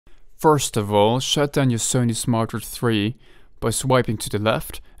First of all, shut down your Sony Smartwatch 3 by swiping to the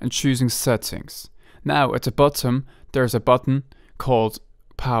left and choosing Settings. Now at the bottom there's a button called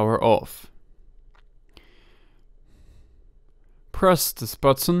Power Off. Press this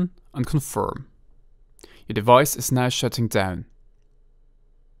button and confirm. Your device is now shutting down.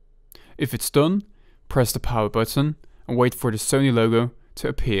 If it's done, press the power button and wait for the Sony logo to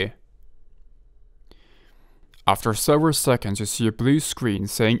appear. After several seconds you see a blue screen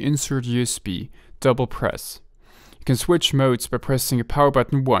saying Insert USB. Double press. You can switch modes by pressing the power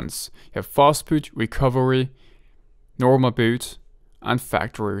button once. You have fast boot, recovery, normal boot and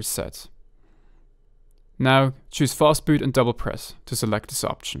factory reset. Now choose fast boot and double press to select this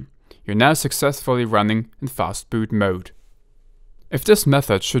option. You're now successfully running in fast boot mode. If this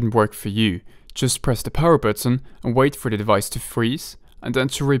method shouldn't work for you, just press the power button and wait for the device to freeze and then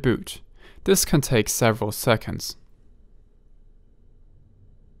to reboot. This can take several seconds.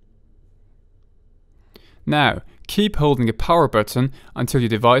 Now, keep holding the power button until your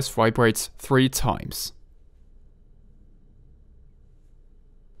device vibrates 3 times.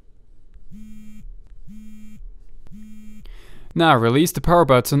 Now release the power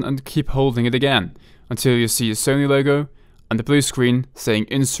button and keep holding it again until you see a Sony logo and the blue screen saying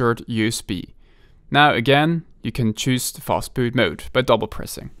Insert USB. Now again, you can choose the fast boot mode by double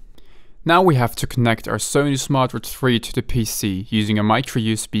pressing. Now we have to connect our Sony Smartwatch 3 to the PC using a micro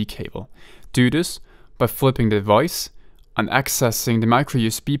USB cable. Do this by flipping the device and accessing the micro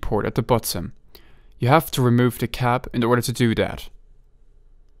USB port at the bottom. You have to remove the cap in order to do that.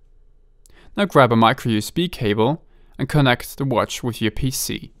 Now grab a micro USB cable and connect the watch with your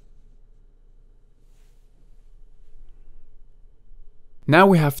PC. Now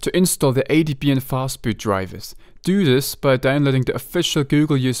we have to install the ADB and fastboot drivers. Do this by downloading the official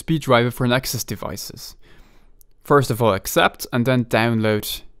Google USB driver for Nexus devices. First of all accept and then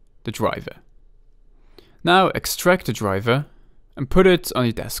download the driver. Now extract the driver and put it on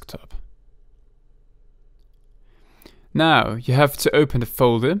your desktop. Now you have to open the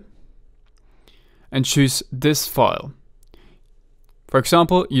folder and choose this file. For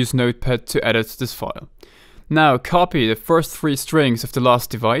example, use Notepad to edit this file. Now copy the first 3 strings of the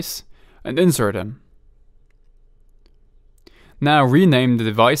last device and insert them. Now rename the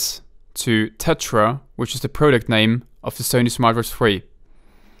device to Tetra, which is the product name of the Sony Smartwatch 3.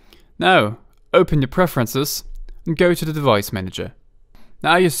 Now open your preferences and go to the device manager.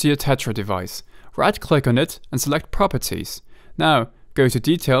 Now you see a Tetra device. Right click on it and select Properties. Now go to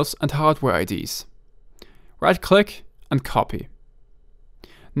Details and Hardware IDs. Right click and copy.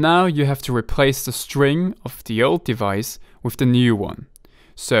 Now you have to replace the string of the old device with the new one.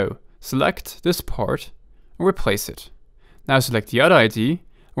 So select this part and replace it. Now select the other ID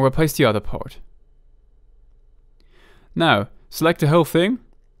and replace the other part. Now select the whole thing,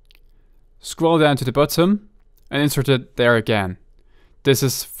 scroll down to the bottom and insert it there again. This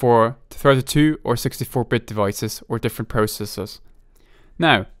is for 32 or 64-bit devices or different processors.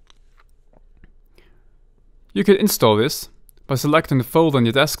 Now you can install this by selecting the folder on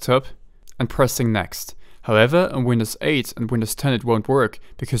your desktop and pressing Next. However, on Windows 8 and Windows 10 it won't work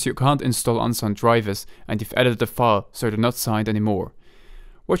because you can't install unsigned drivers and you've edited the file so they're not signed anymore.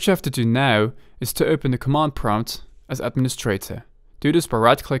 What you have to do now is to open the command prompt as administrator. Do this by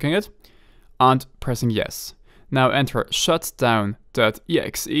right clicking it and pressing yes. Now enter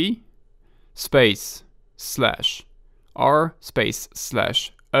shutdown.exe space /r space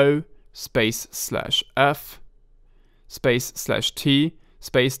 /o space /f space /t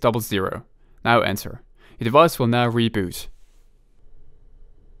space 00. Now enter. Your device will now reboot.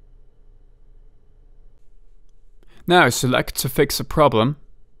 Now select to fix a problem,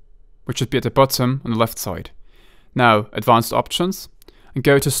 which should be at the bottom on the left side. Now Advanced Options and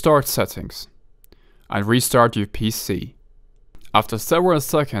go to Start Settings and restart your PC. After several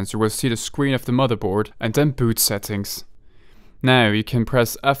seconds you will see the screen of the motherboard and then Boot Settings. Now you can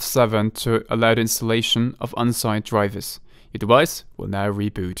press F7 to allow the installation of unsigned drivers. Your device will now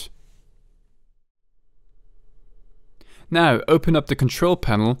reboot. Now open up the control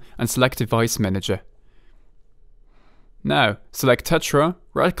panel and select Device Manager. Now select Tetra,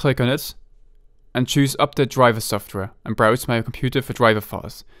 right click on it and choose Update Driver Software and browse my computer for driver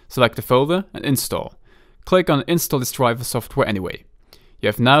files. Select the folder and install. Click on Install this driver software anyway. You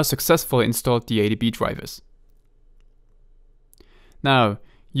have now successfully installed the ADB drivers. Now,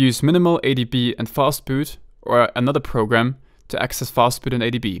 use minimal ADB and fastboot or another program to access fastboot and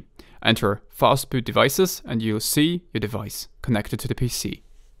ADB. Enter fastboot devices and you'll see your device connected to the PC.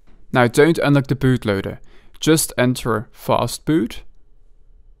 Now don't unlock the bootloader. Just enter fastboot,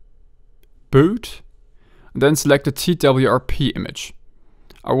 boot, and then select the TWRP image.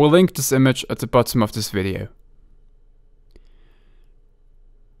 I will link this image at the bottom of this video.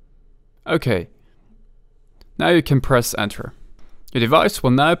 Okay, now you can press enter. Your device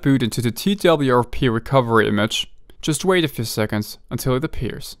will now boot into the TWRP recovery image. Just wait a few seconds until it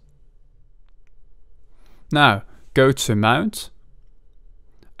appears. Now go to Mount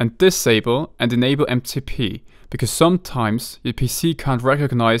and disable and enable MTP, because sometimes your PC can't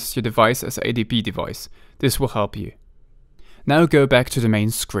recognize your device as an ADB device. This will help you. Now go back to the main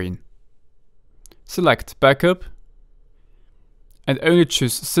screen. Select Backup and only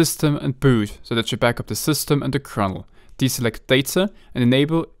choose System and Boot so that you back up the system and the kernel. Deselect Data and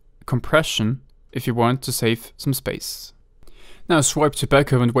enable compression if you want to save some space. Now swipe to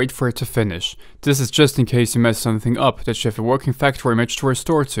backup and wait for it to finish. This is just in case you mess something up, that you have a working factory image to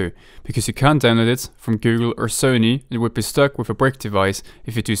restore to, because you can't download it from Google or Sony and would be stuck with a brick device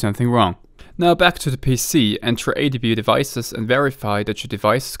if you do something wrong. Now back to the PC, enter ADB devices and verify that your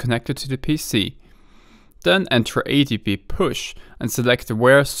device is connected to the PC. Then enter ADB push and select the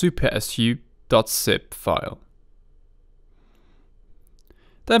where supersu.zip file.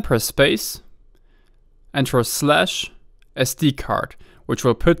 Then press space, enter /SD card, which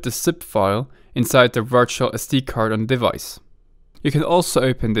will put the zip file inside the virtual SD card on the device. You can also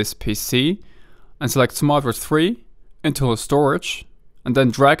open this PC and select Smartwatch 3, internal storage, and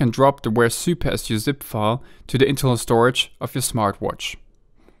then drag and drop the where supersu zip file to the internal storage of your smartwatch.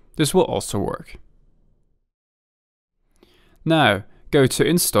 This will also work. Now go to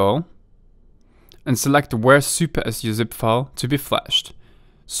install and select the where supersu zip file to be flashed.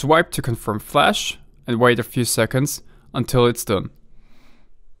 Swipe to confirm flash and wait a few seconds until it's done.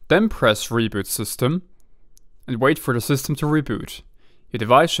 Then press reboot system and wait for the system to reboot. Your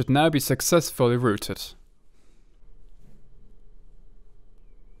device should now be successfully rooted.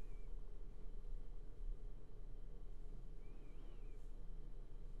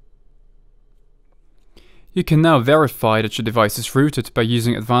 You can now verify that your device is rooted by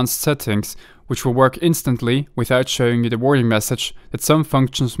using advanced settings, which will work instantly without showing you the warning message that some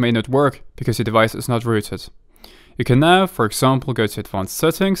functions may not work because your device is not rooted. You can now, for example, go to advanced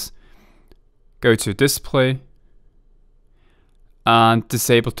settings, go to display, and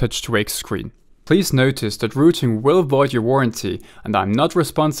disable touch to wake screen. Please notice that rooting will void your warranty, and I'm not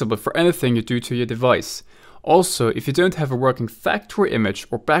responsible for anything you do to your device. Also, if you don't have a working factory image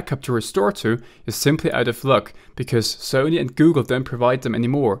or backup to restore to, you're simply out of luck, because Sony and Google don't provide them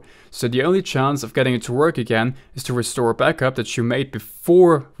anymore. So the only chance of getting it to work again is to restore a backup that you made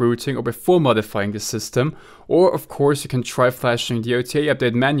before rooting or before modifying the system. Or of course you can try flashing the OTA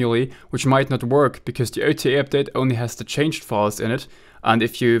update manually, which might not work because the OTA update only has the changed files in it, and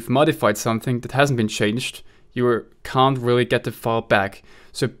if you've modified something that hasn't been changed, you can't really get the file back.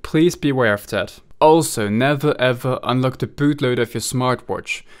 So please be aware of that. Also, never ever unlock the bootloader of your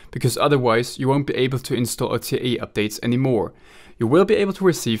smartwatch, because otherwise you won't be able to install OTA updates anymore. You will be able to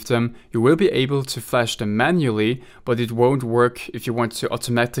receive them, you will be able to flash them manually, but it won't work if you want to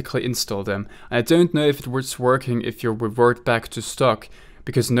automatically install them. And I don't know if it was working if you revert back to stock,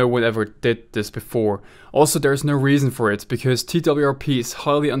 because no one ever did this before. Also, there's no reason for it, because TWRP is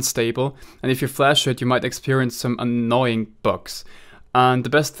highly unstable, and if you flash it you might experience some annoying bugs. And the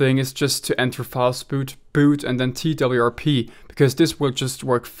best thing is just to enter files boot, and then TWRP, because this will just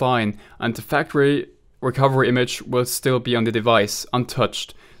work fine and the factory recovery image will still be on the device,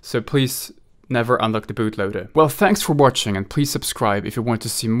 untouched. So please never unlock the bootloader. Well, thanks for watching, and please subscribe if you want to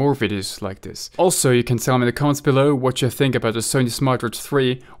see more videos like this. Also, you can tell me in the comments below what you think about the Sony Smartwatch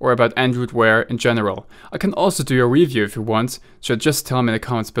 3 or about Android Wear in general. I can also do a review if you want, so just tell me in the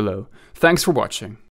comments below. Thanks for watching.